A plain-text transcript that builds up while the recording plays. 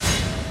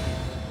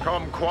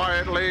Come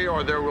quietly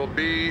or there will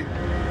be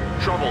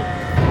trouble.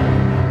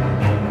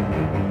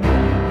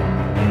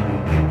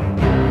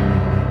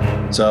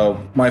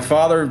 So my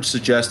father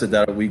suggested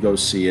that we go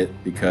see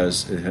it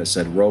because it has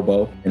said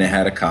Robo and it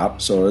had a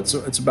cop. So it's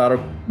about a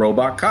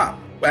robot cop.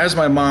 As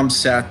my mom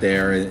sat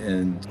there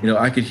and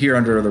I could hear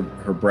under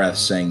her breath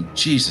saying,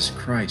 Jesus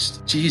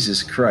Christ,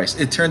 Jesus Christ.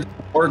 It turned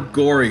more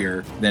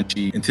gorier than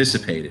she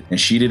anticipated. And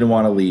she didn't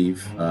want to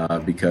leave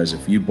because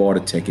if you bought a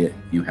ticket,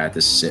 you had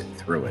to sit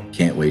through it.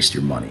 Can't waste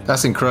your money.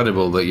 That's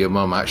incredible that your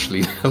mum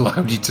actually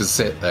allowed you to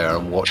sit there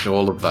and watch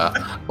all of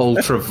that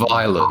ultra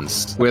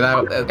violence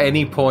without at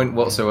any point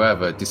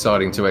whatsoever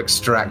deciding to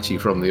extract you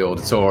from the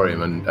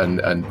auditorium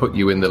and put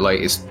you in the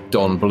latest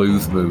Don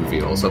Bluth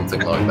movie or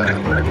something like that.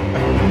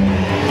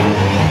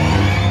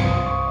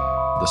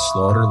 The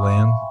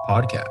Slaughterland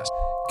Podcast.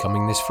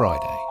 Coming this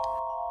Friday